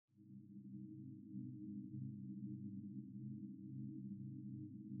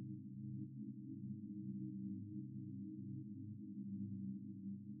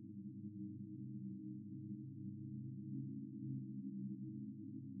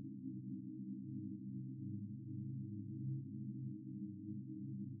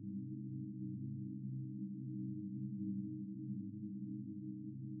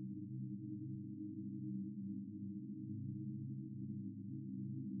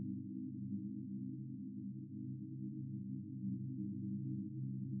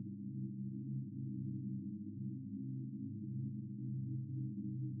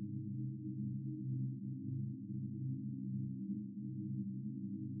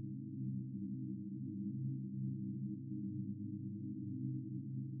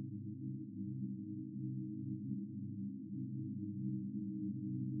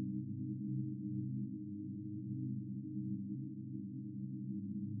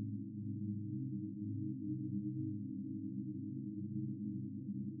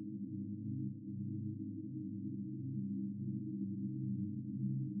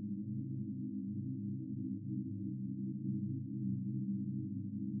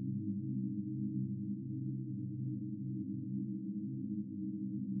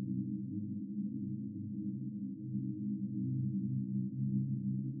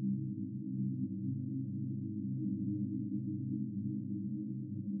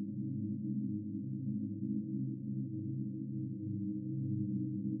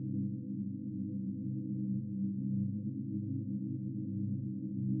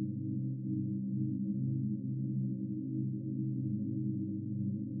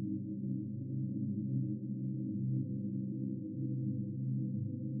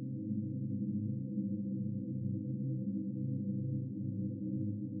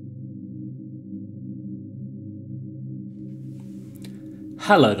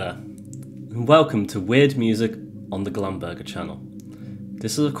Hello there, and welcome to Weird Music on the Glumberger channel.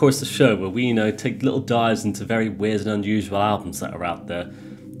 This is of course the show where we, take little dives into very weird and unusual albums that are out there,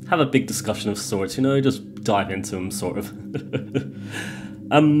 have a big discussion of sorts, just dive into them sort of.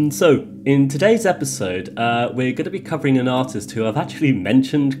 So, in today's episode, we're going to be covering an artist who I've actually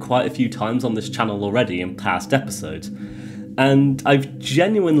mentioned quite a few times on this channel already in past episodes. And I've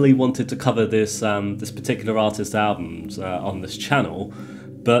genuinely wanted to cover this particular artist's albums on this channel,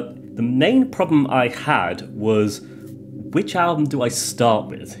 but the main problem I had was which album do I start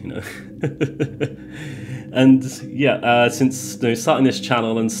with, And yeah, since starting this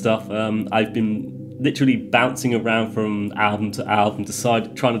channel and stuff, I've been literally bouncing around from album to album,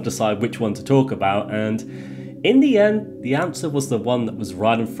 trying to decide which one to talk about, and in the end, the answer was the one that was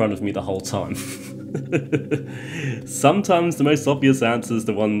right in front of me the whole time. Sometimes the most obvious answer is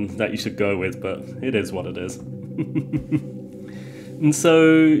the one that you should go with, but it is what it is. And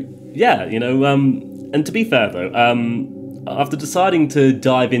so, yeah, and to be fair though, after deciding to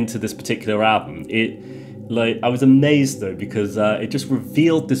dive into this particular album, I was amazed though, because it just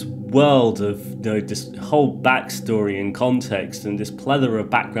revealed this world of this whole backstory and context and this plethora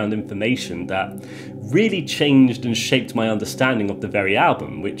of background information that really changed and shaped my understanding of the very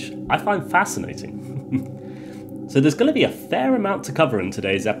album, which I find fascinating. So there's going to be a fair amount to cover in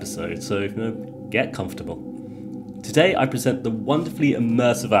today's episode, so get comfortable. Today I present the wonderfully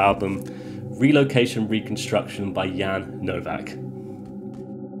immersive album Relocation.Reconstruction by Yann Novak.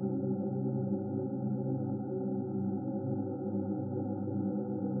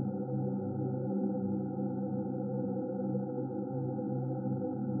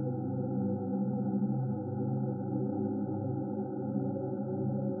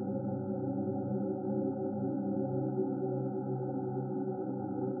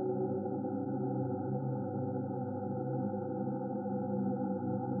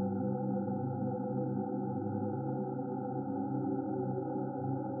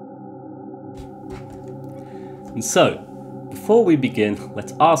 And so, before we begin,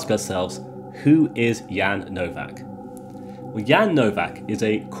 let's ask ourselves, who is Yann Novak? Well, Yann Novak is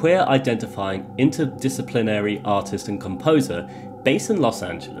a queer-identifying interdisciplinary artist and composer based in Los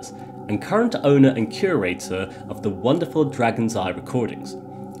Angeles and current owner and curator of the wonderful Dragon's Eye recordings,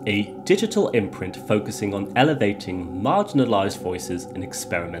 a digital imprint focusing on elevating marginalized voices in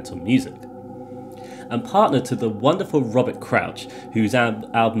experimental music. And partner to the wonderful Robert Crouch, whose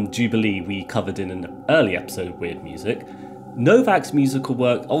album Jubilee we covered in an early episode of Weird Music, Novak's musical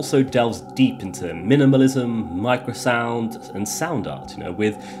work also delves deep into minimalism, microsounds, and sound art,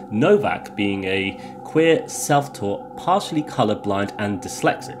 with Novak being a queer, self-taught, partially colourblind and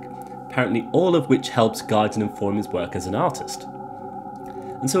dyslexic, apparently all of which helps guide and inform his work as an artist.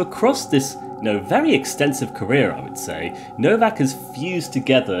 And so across this very extensive career, I would say, Novak has fused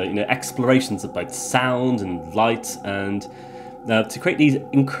together, explorations of both sound and light, and to create these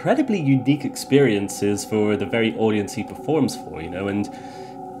incredibly unique experiences for the very audience he performs for, and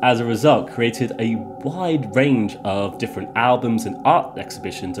as a result, created a wide range of different albums and art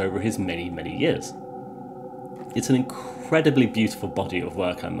exhibitions over his many, many years. It's an incredibly beautiful body of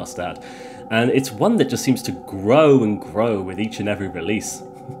work, I must add, and it's one that just seems to grow and grow with each and every release.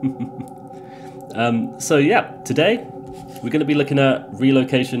 So yeah, today we're going to be looking at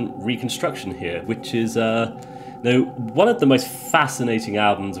Relocation.Reconstruction here, which is one of the most fascinating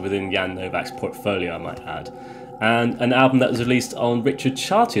albums within Yann Novak's portfolio, I might add, and an album that was released on Richard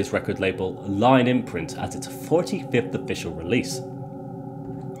Chartier's record label Line Imprint as its 45th official release.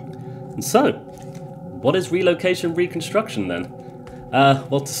 And so, what is Relocation.Reconstruction then?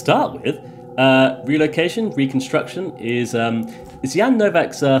 Well, to start with, Relocation.Reconstruction is Yann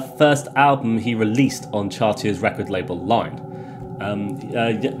Novak's first album he released on Chartier's record label Line.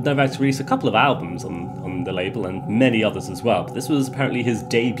 Novak's released a couple of albums on the label and many others as well, but this was apparently his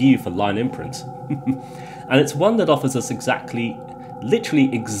debut for Line Imprint. And it's one that offers us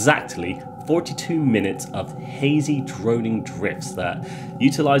literally exactly 42 minutes of hazy droning drifts that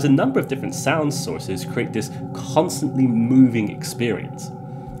utilize a number of different sound sources to create this constantly moving experience.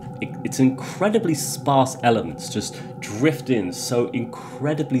 It's incredibly sparse elements just drift in so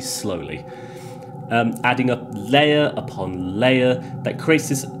incredibly slowly, adding up layer upon layer that creates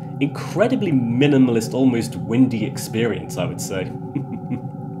this incredibly minimalist, almost windy experience, I would say.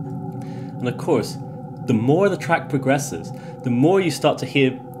 And of course, the more the track progresses, the more you start to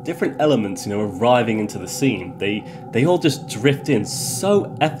hear different elements, arriving into the scene. They all just drift in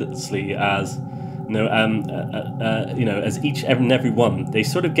so effortlessly as as each and every one, they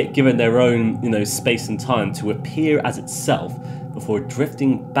sort of get given their own, space and time to appear as itself before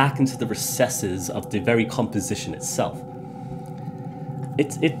drifting back into the recesses of the very composition itself.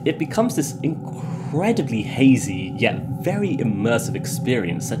 it becomes this incredibly hazy yet very immersive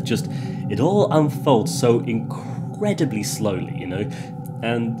experience that just, it all unfolds so incredibly slowly, you know,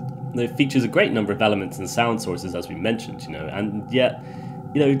 and it features a great number of elements and sound sources, as we mentioned, you know, and yet,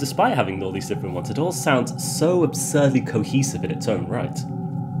 you know, despite having all these different ones, it all sounds so absurdly cohesive in its own right.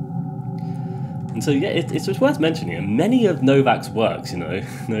 And so, yeah, it's just worth mentioning, and many of Novak's works, you know,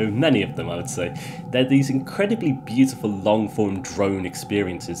 many of them, I would say, they're these incredibly beautiful long-form drone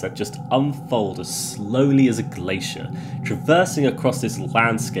experiences that just unfold as slowly as a glacier, traversing across this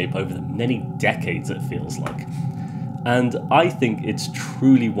landscape over the many decades, it feels like. And I think it's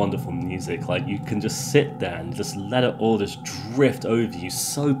truly wonderful music. Like, you can just sit there and just let it all just drift over you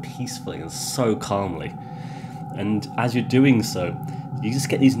so peacefully and so calmly. And as you're doing so, you just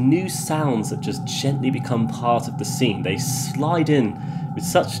get these new sounds that just gently become part of the scene. They slide in with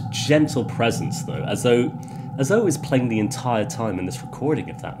such gentle presence, though, as though it was playing the entire time in this recording,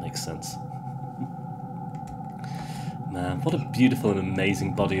 if that makes sense. Man, what a beautiful and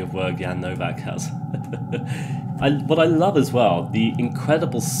amazing body of work Yann Novak has. What I love as well, the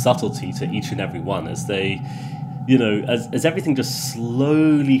incredible subtlety to each and every one as they, you know, as everything just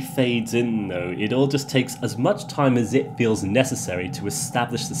slowly fades in, though, it all just takes as much time as it feels necessary to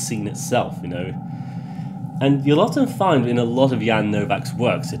establish the scene itself, you know. And you'll often find in a lot of Yann Novak's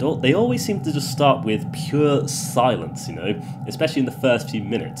works, they always seem to just start with pure silence, you know, especially in the first few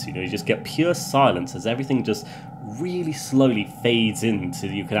minutes, you know, you just get pure silence as everything just really slowly fades in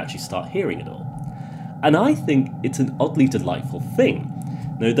until you can actually start hearing it all. And I think it's an oddly delightful thing.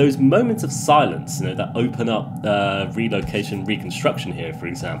 You know, those moments of silence, you know, that open up Relocation.Reconstruction here, for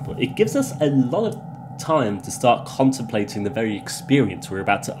example, it gives us a lot of time to start contemplating the very experience we're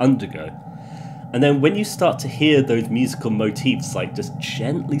about to undergo. And then when you start to hear those musical motifs like just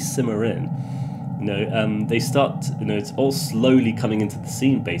gently simmer in, you know, they start, you know, it's all slowly coming into the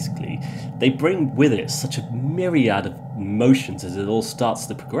scene basically. They bring with it such a myriad of emotions as it all starts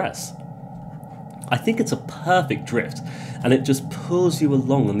to progress. I think it's a perfect drift, and it just pulls you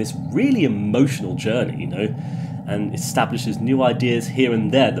along on this really emotional journey, you know, and establishes new ideas here and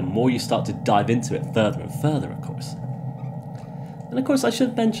there the more you start to dive into it further and further, of course. And of course, I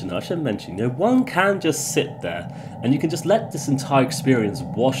should mention, you know, one can just sit there and you can just let this entire experience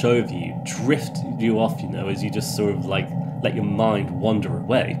wash over you, drift you off, you know, as you just sort of like let your mind wander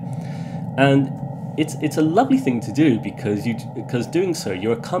away. And it's a lovely thing to do because doing so,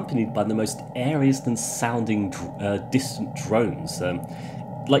 you're accompanied by the most airiest and sounding distant drones.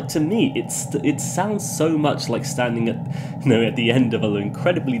 Like, to me, it sounds so much like standing at the end of an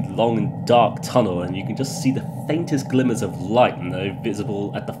incredibly long and dark tunnel, and you can just see the faintest glimmers of light, you know,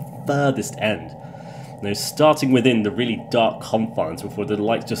 visible at the furthest end. You know, starting within the really dark confines before the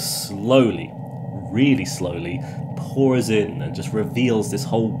light just slowly, really slowly, pours in and just reveals this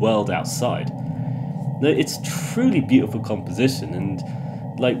whole world outside. No, it's truly beautiful composition, and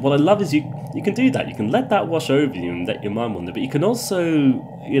like what I love is you can do that. You can let that wash over you and let your mind wander, but you can also,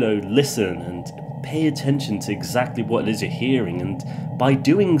 you know, listen and pay attention to exactly what it is you're hearing, and by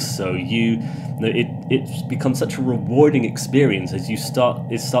doing so, it becomes such a rewarding experience as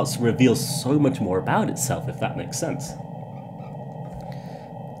it starts to reveal so much more about itself, if that makes sense.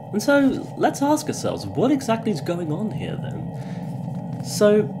 And so let's ask ourselves, what exactly is going on here then?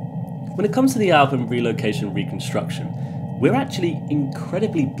 So, when it comes to the album Relocation.Reconstruction, we're actually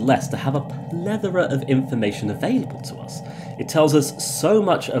incredibly blessed to have a plethora of information available to us. It tells us so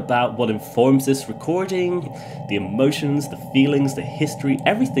much about what informs this recording, the emotions, the feelings, the history,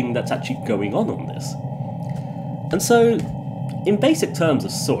 everything that's actually going on this. And so, in basic terms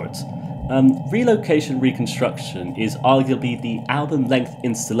of sorts, Relocation.Reconstruction is arguably the album-length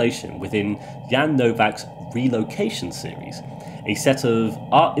installation within Yann Novak's Relocation series, a set of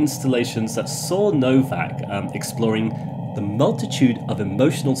art installations that saw Novak exploring the multitude of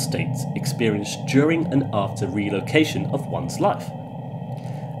emotional states experienced during and after relocation of one's life.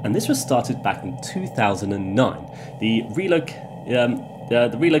 And this was started back in 2009. The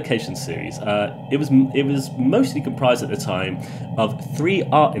Relocation series, it was mostly comprised at the time of 3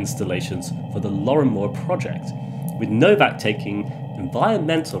 art installations for the Lawrimore Project, with Novak taking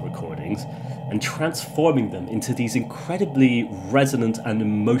environmental recordings and transforming them into these incredibly resonant and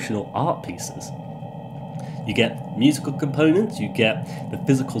emotional art pieces. You get musical components, you get the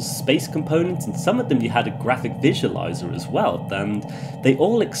physical space components, and some of them you had a graphic visualizer as well, and they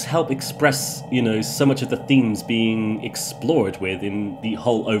all help express, you know, so much of the themes being explored within the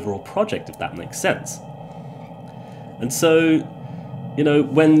whole overall project, if that makes sense. And so, you know,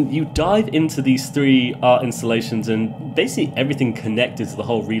 when you dive into these 3 art installations and basically everything connected to the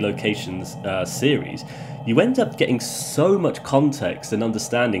whole Relocations series, you end up getting so much context and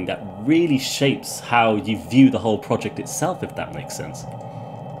understanding that really shapes how you view the whole project itself, if that makes sense.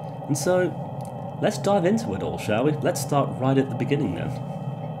 And so, let's dive into it all, shall we? Let's start right at the beginning then.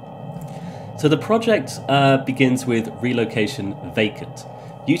 So the project begins with Relocation Vacant,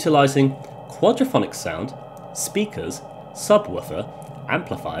 utilising quadraphonic sound, speakers, subwoofer,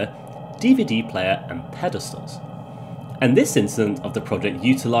 amplifier, DVD player and pedestals. And this instance of the project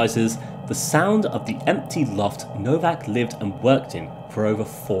utilises the sound of the empty loft Novak lived and worked in for over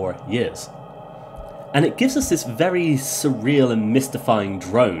 4 years. And it gives us this very surreal and mystifying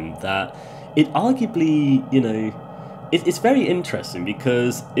drone that it arguably, you know, it's very interesting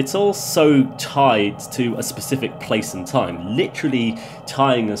because it's all so tied to a specific place and time, literally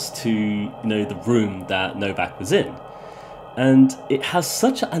tying us to, you know, the room that Novak was in. And it has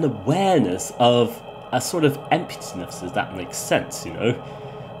such an awareness of a sort of emptiness, if that makes sense, you know.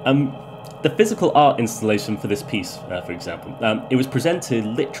 The physical art installation for this piece, for example, it was presented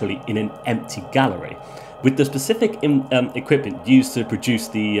literally in an empty gallery, with the specific equipment used to produce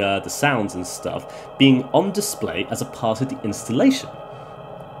the sounds and stuff being on display as a part of the installation,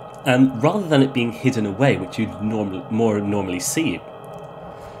 rather than it being hidden away, which you'd normally see.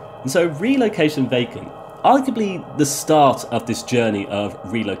 And so Relocation Vacant, arguably the start of this journey of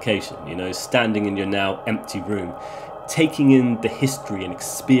relocation, you know, standing in your now empty room, taking in the history and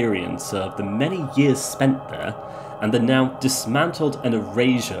experience of the many years spent there, and the now dismantled and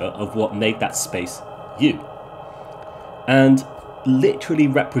erasure of what made that space you. And literally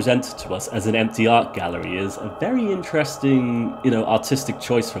represented to us as an empty art gallery is a very interesting, you know, artistic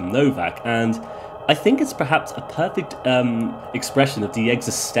choice from Novak, and I think it's perhaps a perfect expression of the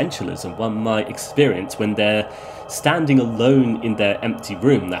existentialism one might experience when they're standing alone in their empty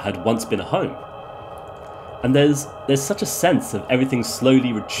room that had once been a home. And there's such a sense of everything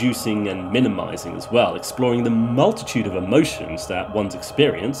slowly reducing and minimizing as well, exploring the multitude of emotions that one's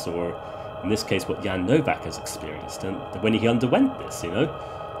experienced, or in this case what Yann Novak has experienced, and when he underwent this, you know.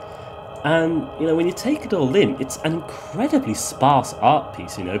 And, you know, when you take it all in, it's an incredibly sparse art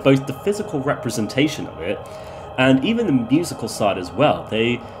piece, you know, both the physical representation of it and even the musical side as well.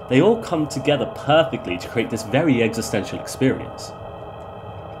 They all come together perfectly to create this very existential experience.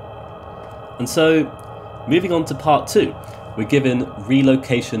 And so, moving on to part 2, we're given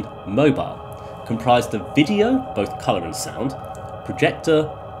Relocation Mobile, comprised of video, both colour and sound, projector,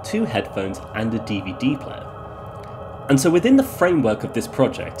 2 headphones and a DVD player. And so within the framework of this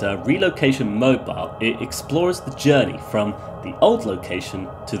project, Relocation Mobile, it explores the journey from the old location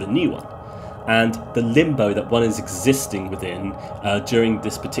to the new one, and the limbo that one is existing within during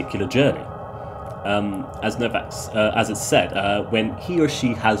this particular journey. As it's said, when he or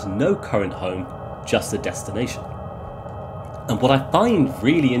she has no current home, just a destination. And what I find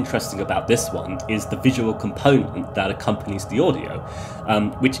really interesting about this one is the visual component that accompanies the audio,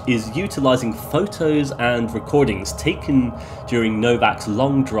 which is utilising photos and recordings taken during Novak's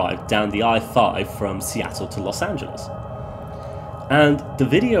long drive down the I-5 from Seattle to Los Angeles. And the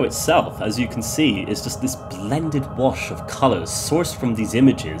video itself, as you can see, is just this blended wash of colours sourced from these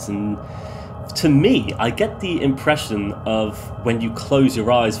images, and to me, I get the impression of when you close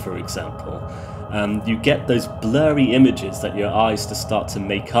your eyes, for example, you get those blurry images that your eyes just start to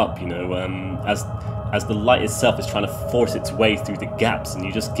make up, you know, as the light itself is trying to force its way through the gaps, and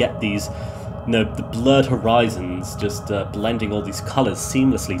you just get these, you know, the blurred horizons just blending all these colours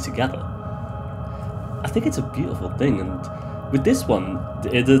seamlessly together. I think it's a beautiful thing, and with this one,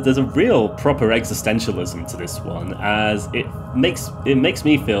 there's a real proper existentialism to this one, as it makes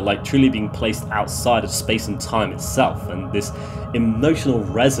me feel like truly being placed outside of space and time itself, and this emotional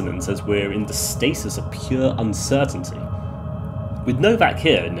resonance as we're in the stasis of pure uncertainty. With Novak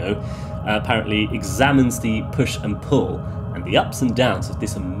here, you know, apparently examines the push and pull and the ups and downs of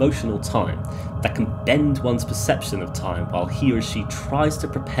this emotional time that can bend one's perception of time while he or she tries to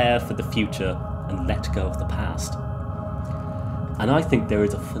prepare for the future and let go of the past. And I think there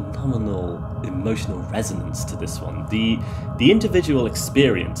is a phenomenal emotional resonance to this one. The individual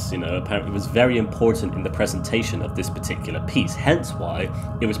experience, you know, apparently was very important in the presentation of this particular piece, hence why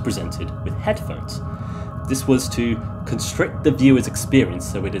it was presented with headphones. This was to constrict the viewer's experience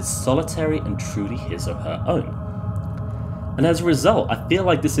so it is solitary and truly his or her own. And as a result, I feel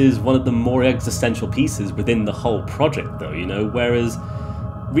like this is one of the more existential pieces within the whole project though, you know, whereas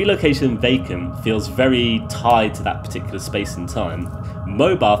Relocation Vacant feels very tied to that particular space and time.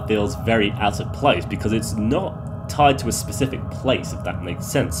 Mobile feels very out of place because it's not tied to a specific place, if that makes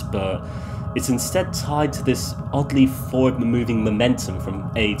sense, but it's instead tied to this oddly forward-moving momentum from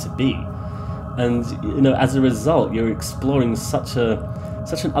A to B. And, you know, as a result, you're exploring such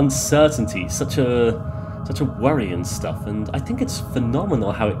an uncertainty, such a worry and stuff, and I think it's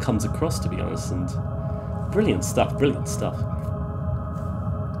phenomenal how it comes across, to be honest, and brilliant stuff.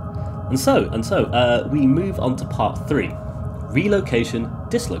 And so we move on to part 3, relocation,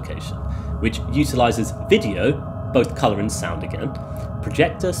 dislocation, which utilizes video, both color and sound again,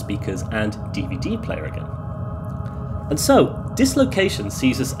 projector, speakers, and DVD player again. And so, dislocation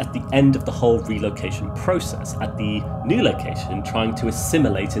sees us at the end of the whole relocation process, at the new location, trying to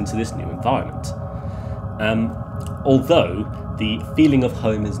assimilate into this new environment. Although the feeling of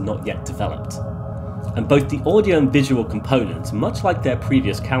home is not yet developed. And both the audio and visual components, much like their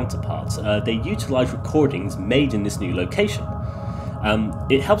previous counterparts, they utilize recordings made in this new location.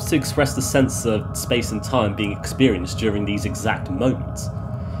 It helps to express the sense of space and time being experienced during these exact moments.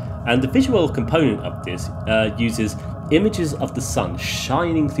 And the visual component of this uses images of the sun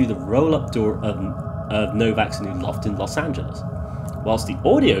shining through the roll-up door of Novak's new loft in Los Angeles, whilst the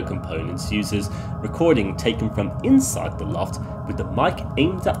audio components uses recording taken from inside the loft with the mic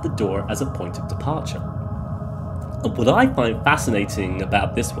aimed at the door as a point of departure. And what I find fascinating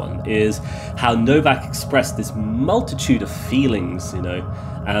about this one is how Novak expressed this multitude of feelings, you know,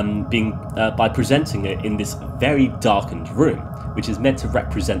 by presenting it in this very darkened room, which is meant to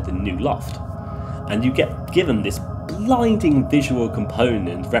represent the new loft. And you get given this blinding visual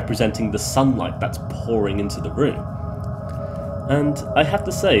component representing the sunlight that's pouring into the room. And I have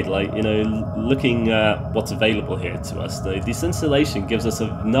to say, like, you know, looking at what's available here to us, though, this installation gives us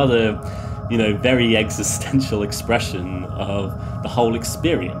another, you know, very existential expression of the whole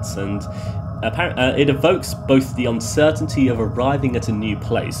experience, and it evokes both the uncertainty of arriving at a new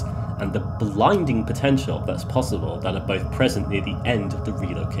place and the blinding potential that's possible that are both present near the end of the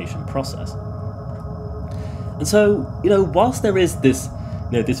relocation process. And so, you know, whilst there is this,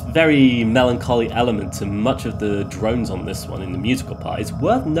 you know, this very melancholy element to much of the drones on this one in the musical part, it's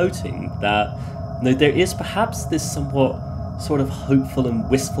worth noting that, you know, there is perhaps this somewhat sort of hopeful and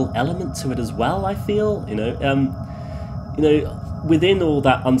wistful element to it as well, I feel, you know, within all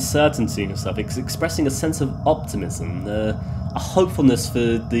that uncertainty and stuff, it's expressing a sense of optimism, a hopefulness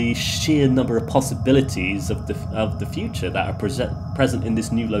for the sheer number of possibilities of the future that are present in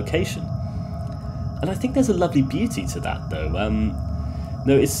this new location. And I think there's a lovely beauty to that, though.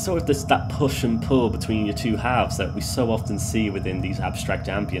 No, it's sort of that push and pull between your two halves that we so often see within these abstract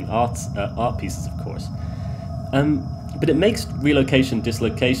ambient art pieces, of course. But it makes relocation,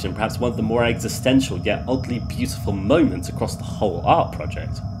 dislocation perhaps one of the more existential yet oddly beautiful moments across the whole art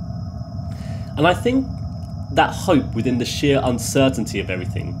project. And I think that hope within the sheer uncertainty of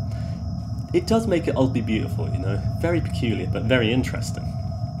everything, it does make it oddly beautiful, you know, very peculiar but very interesting.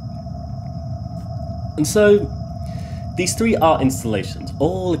 And so, these 3 art installations,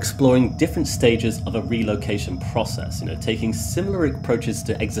 all exploring different stages of a relocation process, you know, taking similar approaches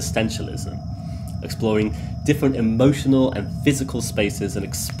to existentialism, exploring different emotional and physical spaces and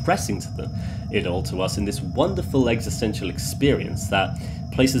expressing it all to us in this wonderful existential experience that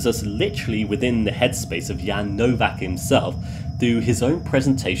places us literally within the headspace of Yann Novak himself through his own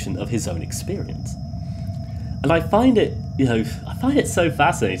presentation of his own experience. And I find it, you know, so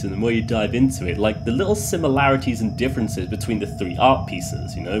fascinating the more you dive into it, like the little similarities and differences between the 3 art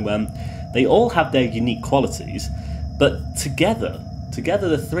pieces, you know, they all have their unique qualities, but together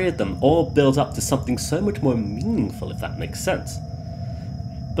the 3 of them all build up to something so much more meaningful, if that makes sense.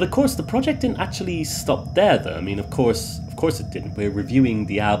 But of course, the project didn't actually stop there, though. I mean, of course it didn't. We're reviewing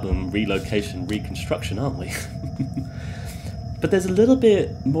the album Relocation.Reconstruction, aren't we? But there's a little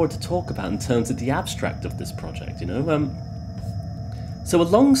bit more to talk about in terms of the abstract of this project, you know. So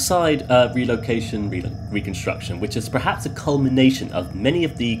alongside Relocation.Reconstruction, which is perhaps a culmination of many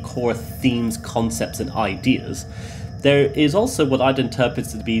of the core themes, concepts, and ideas, there is also what I'd interpret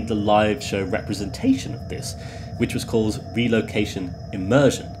to be the live show representation of this, which was called Relocation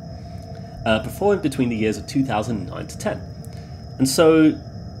Immersion, performed between the years of 2009 to 10. And so,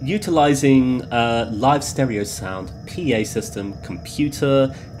 utilizing live stereo sound, PA system,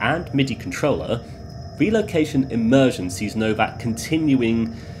 computer, and MIDI controller, Relocation Immersion sees Novak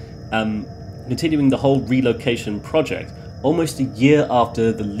continuing the whole relocation project almost a year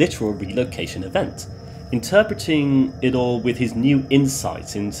after the literal relocation event, interpreting it all with his new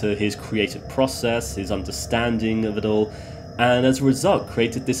insights into his creative process, his understanding of it all, and as a result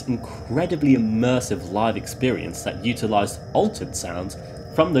created this incredibly immersive live experience that utilized altered sounds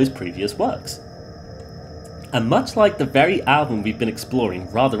from those previous works. And much like the very album we've been exploring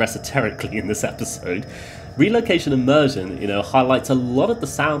rather esoterically in this episode, Relocation Immersion, highlights a lot of the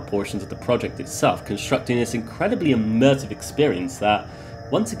sound portions of the project itself, constructing this incredibly immersive experience that,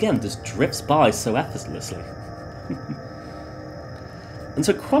 once again, just drifts by so effortlessly. And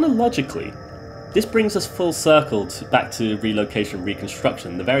so chronologically, this brings us full circle back to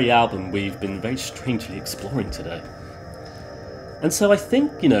Relocation.Reconstruction, the very album we've been very strangely exploring today. And so I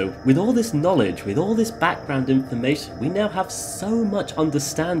think, with all this knowledge, with all this background information, we now have so much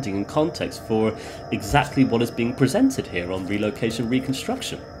understanding and context for exactly what is being presented here on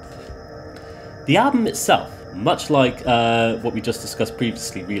Relocation.Reconstruction. The album itself, much like what we just discussed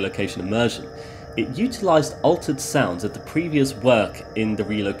previously, Relocation Immersion, it utilised altered sounds of the previous work in the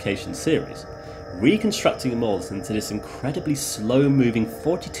Relocation series, reconstructing them all into this incredibly slow-moving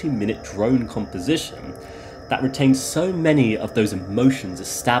 42-minute drone composition that retains so many of those emotions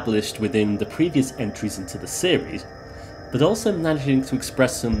established within the previous entries into the series, but also managing to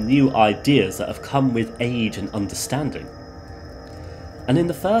express some new ideas that have come with age and understanding. And in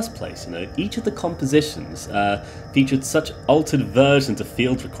the first place, each of the compositions featured such altered versions of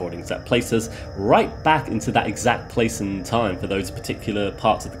field recordings that place us right back into that exact place and time for those particular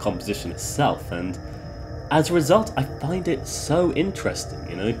parts of the composition itself. And as a result, I find it so interesting,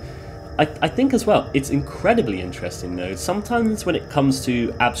 I think as well, it's incredibly interesting, sometimes when it comes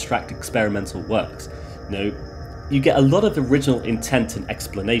to abstract experimental works, you get a lot of original intent and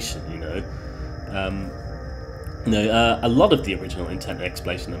explanation, a lot of the original intent and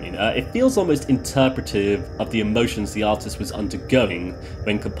explanation, it feels almost interpretive of the emotions the artist was undergoing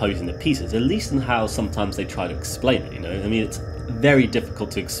when composing the pieces, at least in how sometimes they try to explain it, it's very difficult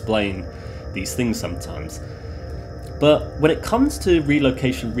to explain these things sometimes. But when it comes to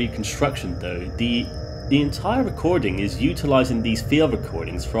Relocation.Reconstruction though, the entire recording is utilising these field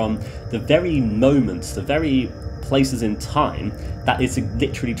recordings from the very moments, the very places in time that it's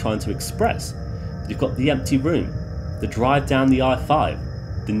literally trying to express. You've got the empty room, the drive down the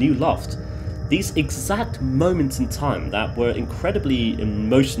I-5, the new loft. These exact moments in time that were incredibly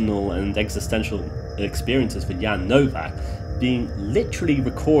emotional and existential experiences for Yann Novak being literally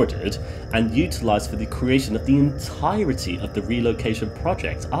recorded and utilised for the creation of the entirety of the Relocation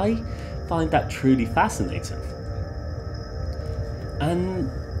project. I find that truly fascinating. And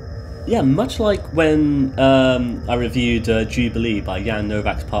yeah, much like when I reviewed Jubilee by Yann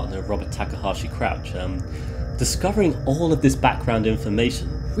Novak's partner Robert Takahashi Crouch, discovering all of this background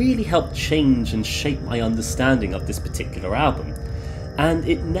information really helped change and shape my understanding of this particular album. And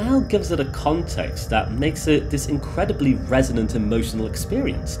it now gives it a context that makes it this incredibly resonant emotional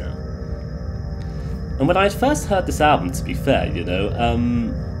experience now. And when I first heard this album, to be fair,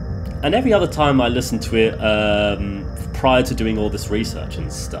 and every other time I listened to it prior to doing all this research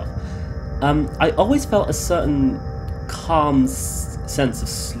and stuff, I always felt a certain calm sense of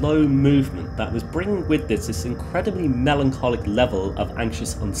slow movement that was bringing with this incredibly melancholic level of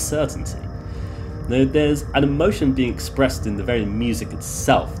anxious uncertainty. There's an emotion being expressed in the very music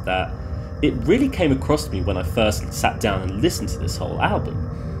itself that it really came across to me when I first sat down and listened to this whole album.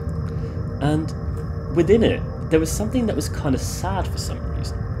 And within it, there was something that was kind of sad for some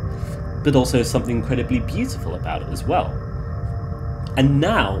reason, but also something incredibly beautiful about it as well. And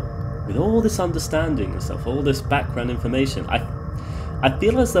now, with all this understanding and stuff, all this background information, I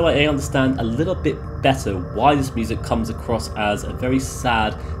feel as though I understand a little bit better why this music comes across as a very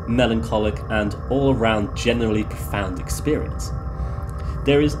sad, melancholic, and all-around generally profound experience.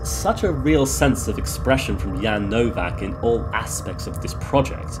 There is such a real sense of expression from Yann Novak in all aspects of this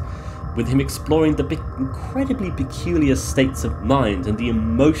project, with him exploring the incredibly peculiar states of mind and the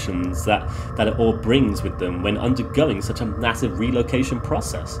emotions that it all brings with them when undergoing such a massive relocation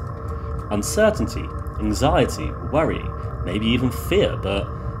process. Uncertainty, anxiety, worry, maybe even fear, but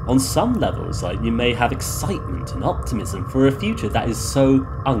on some levels, you may have excitement and optimism for a future that is so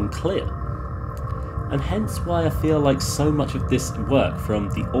unclear. And hence why I feel like so much of this work, from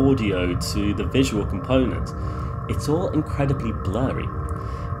the audio to the visual component, it's all incredibly blurry.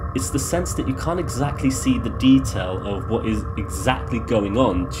 It's the sense that you can't exactly see the detail of what is exactly going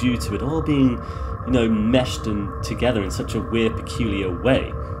on due to it all being, meshed and together in such a weird, peculiar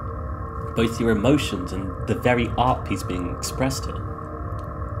way. Both your emotions and the very art piece being expressed here.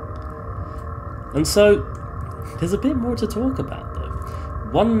 And so, there's a bit more to talk about though.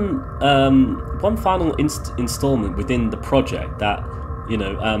 One final installment within the project that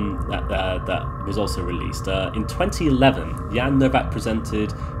that was also released in 2011. Yann Novak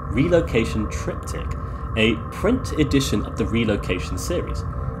presented Relocation Triptych, a print edition of the Relocation series.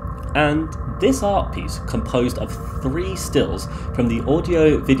 And this art piece, composed of 3 stills from the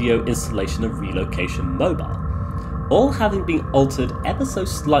audio-video installation of Relocation Mobile, all having been altered ever so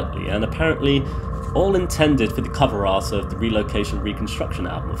slightly and apparently all intended for the cover art of the Relocation.Reconstruction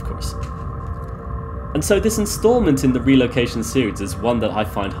album, of course. And so this installment in the Relocation series is one that I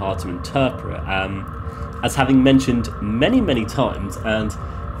find hard to interpret, as having mentioned many times, and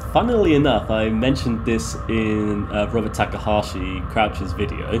funnily enough, I mentioned this in Robert Takahashi Crouch's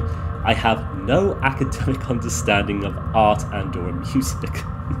video, I have no academic understanding of art and or music.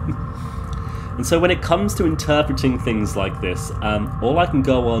 And so when it comes to interpreting things like this, all I can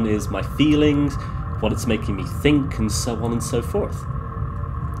go on is my feelings, what it's making me think, and so on and so forth.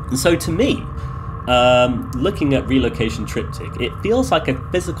 And so to me, looking at Relocation Triptych, it feels like a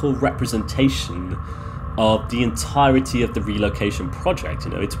physical representation of the entirety of the Relocation project.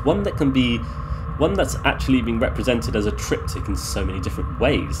 You know, it's one that can be one that's actually being represented as a triptych in so many different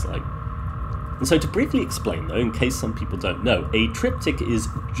ways. And so to briefly explain though, in case some people don't know, a triptych is,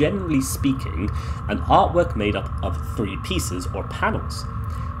 generally speaking, an artwork made up of 3 pieces or panels,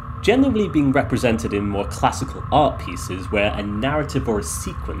 generally being represented in more classical art pieces where a narrative or a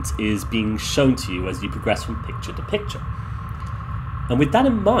sequence is being shown to you as you progress from picture to picture. And with that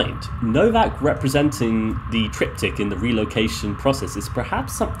in mind, Novak representing the triptych in the relocation process is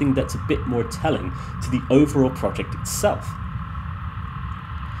perhaps something that's a bit more telling to the overall project itself.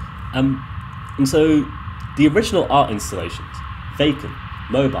 And so the original art installations, vacant,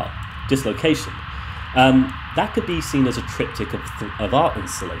 mobile, dislocation, that could be seen as a triptych of art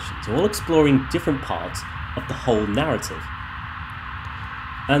installations, all exploring different parts of the whole narrative.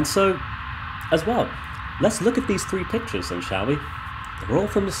 And so, as well, let's look at these 3 pictures then, shall we? They're all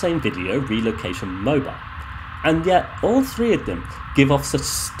from the same video, Relocation Mobile, and yet all 3 of them give off such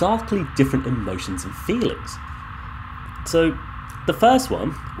starkly different emotions and feelings. So, the first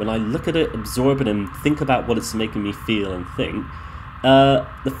one, when I look at it, absorb it, and think about what it's making me feel and think,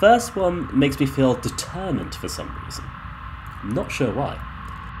 the first one makes me feel determined for some reason. I'm not sure why.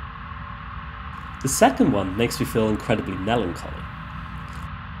 The second one makes me feel incredibly melancholy.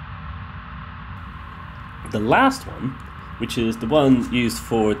 The last one, which is the one used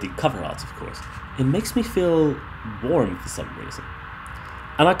for the cover art, of course, it makes me feel warm for some reason.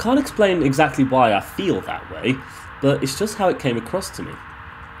 And I can't explain exactly why I feel that way, but it's just how it came across to me.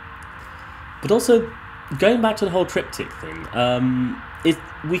 But also, going back to the whole triptych thing,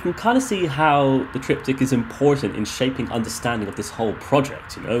 we can kind of see how the triptych is important in shaping understanding of this whole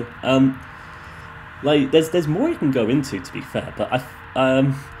project, you know? There's more you can go into, to be fair, but I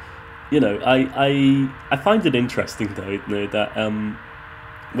find it interesting, though, you know, that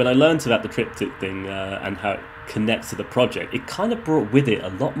when I learned about the triptych thing and how it connects to the project, it kind of brought with it a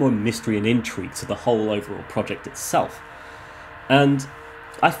lot more mystery and intrigue to the whole overall project itself. And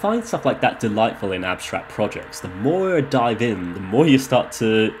I find stuff like that delightful in abstract projects. The more you dive in, the more you start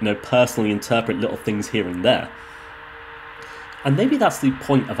to, you know, personally interpret little things here and there. And maybe that's the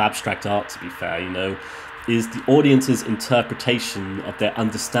point of abstract art, to be fair, you know, is the audience's interpretation of their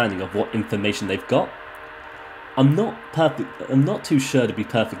understanding of what information they've got. I'm not too sure, to be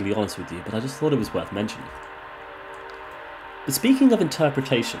perfectly honest with you, but I just thought it was worth mentioning. But speaking of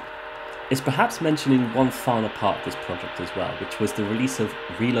interpretation, it's perhaps mentioning one final part of this project as well, which was the release of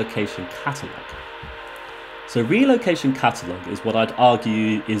Relocation Catalogue. So Relocation Catalogue is what I'd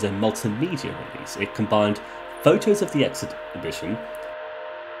argue is a multimedia release. It combined photos of the exhibition,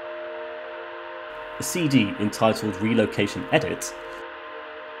 a CD entitled Relocation Edit,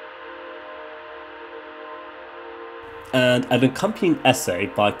 and an accompanying essay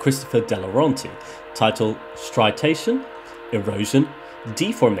by Christopher De Laurenti titled Striation, Erosion,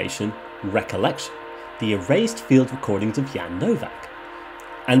 Deformation, Recollection, the erased field recordings of Yann Novak.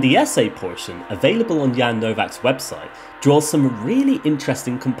 And the essay portion, available on Yann Novak's website, draws some really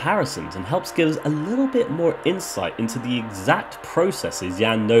interesting comparisons and helps give us a little bit more insight into the exact processes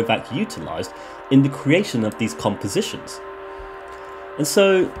Yann Novak utilised in the creation of these compositions. And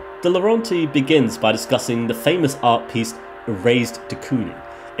so, De Laurenti begins by discussing the famous art piece Erased de Kooning,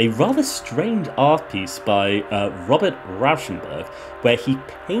 a rather strange art piece by Robert Rauschenberg, where he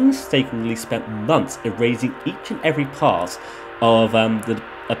painstakingly spent months erasing each and every part of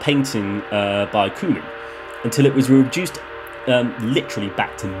a painting by Kooning, until it was reduced literally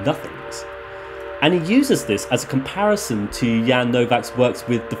back to nothingness. And he uses this as a comparison to Yann Novak's works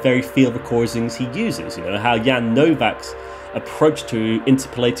with the very field recordings he uses, you know, how Yann Novak's approach to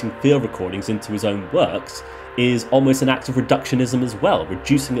interpolating field recordings into his own works is almost an act of reductionism as well,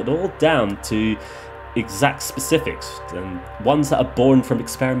 reducing it all down to exact specifics and ones that are born from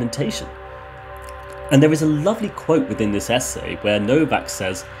experimentation. And there is a lovely quote within this essay where Novak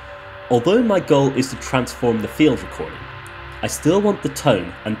says, "Although my goal is to transform the field recording, I still want the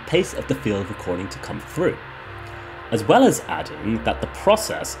tone and pace of the field recording to come through," as well as adding that the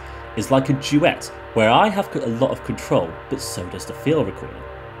process is like a duet where I have a lot of control, but so does the field recording.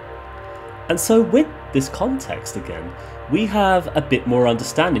 And so with this context again, we have a bit more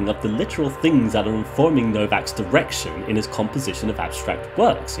understanding of the literal things that are informing Novak's direction in his composition of abstract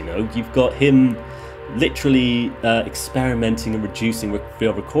works. You know, you've got him literally experimenting and reducing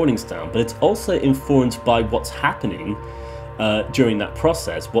field recordings down, but it's also informed by what's happening during that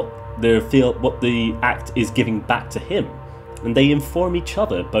process, what the act is giving back to him. And they inform each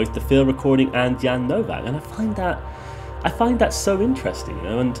other, both the field recording and Yann Novak, and I find that so interesting, you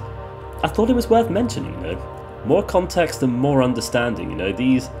know, and I thought it was worth mentioning, you know. More context and more understanding, you know,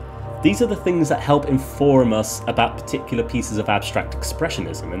 these are the things that help inform us about particular pieces of abstract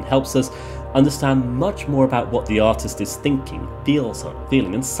expressionism and helps us understand much more about what the artist is thinking,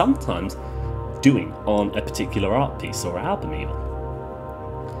 feeling, and sometimes doing on a particular art piece or album even.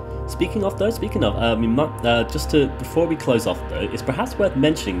 Before we close off though, it's perhaps worth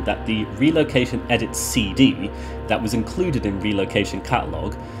mentioning that the Relocation Edit CD that was included in Relocation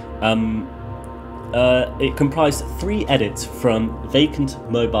Catalogue, it comprised 3 edits from Vacant,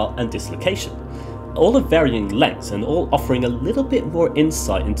 Mobile and Dislocation, all of varying lengths and all offering a little bit more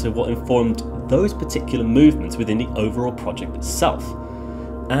insight into what informed those particular movements within the overall project itself.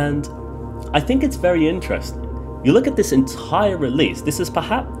 And I think it's very interesting. You look at this entire release,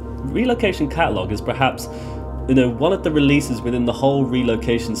 Relocation Catalogue is perhaps, you know, one of the releases within the whole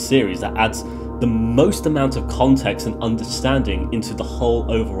Relocation series that adds the most amount of context and understanding into the whole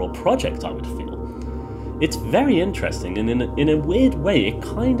overall project, I would feel. It's very interesting, and in a weird way, it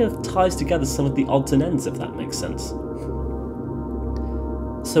kind of ties together some of the odds and ends, if that makes sense.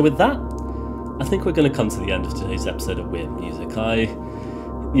 So with that, I think we're going to come to the end of today's episode of Weird Music.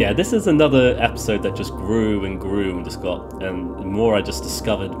 This is another episode that just grew and grew and the more I just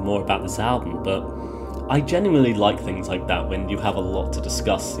discovered more about this album, but I genuinely like things like that when you have a lot to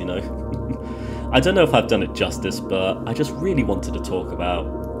discuss, you know. I don't know if I've done it justice, but I just really wanted to talk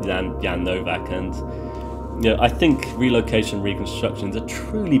about Yann Novak, and you know, I think Relocation.Reconstruction is a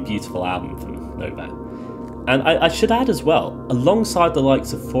truly beautiful album from Novak. And I should add as well, alongside the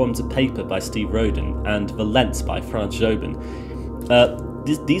likes of Forms of Paper by Steve Roden and Valence by Franz Jobin,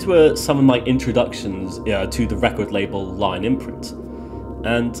 these were some of my introductions to the record label Line Imprint.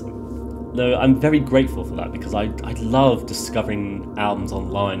 And no, I'm very grateful for that, because I love discovering albums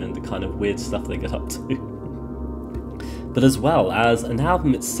online and the kind of weird stuff they get up to. But as well as an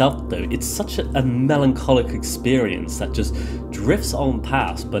album itself though, it's such a melancholic experience that just drifts on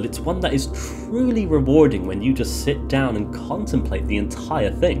past, but it's one that is truly rewarding when you just sit down and contemplate the entire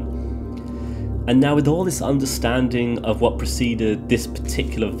thing. And now with all this understanding of what preceded this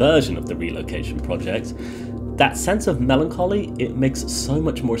particular version of the Relocation project, that sense of melancholy, it makes so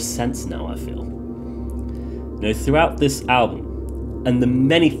much more sense now, I feel. You know, throughout this album, and the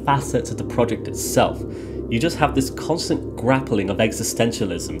many facets of the project itself, you just have this constant grappling of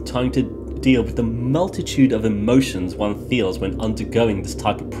existentialism, trying to deal with the multitude of emotions one feels when undergoing this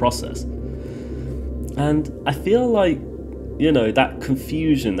type of process. And I feel like, you know, that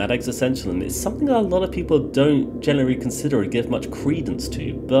confusion, that existentialism, is something that a lot of people don't generally consider or give much credence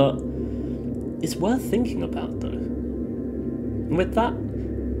to, but it's worth thinking about though. And with that,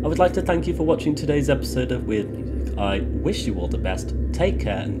 I would like to thank you for watching today's episode of Weird Music. I wish you all the best, take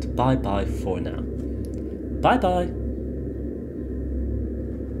care, and bye bye for now. Bye bye!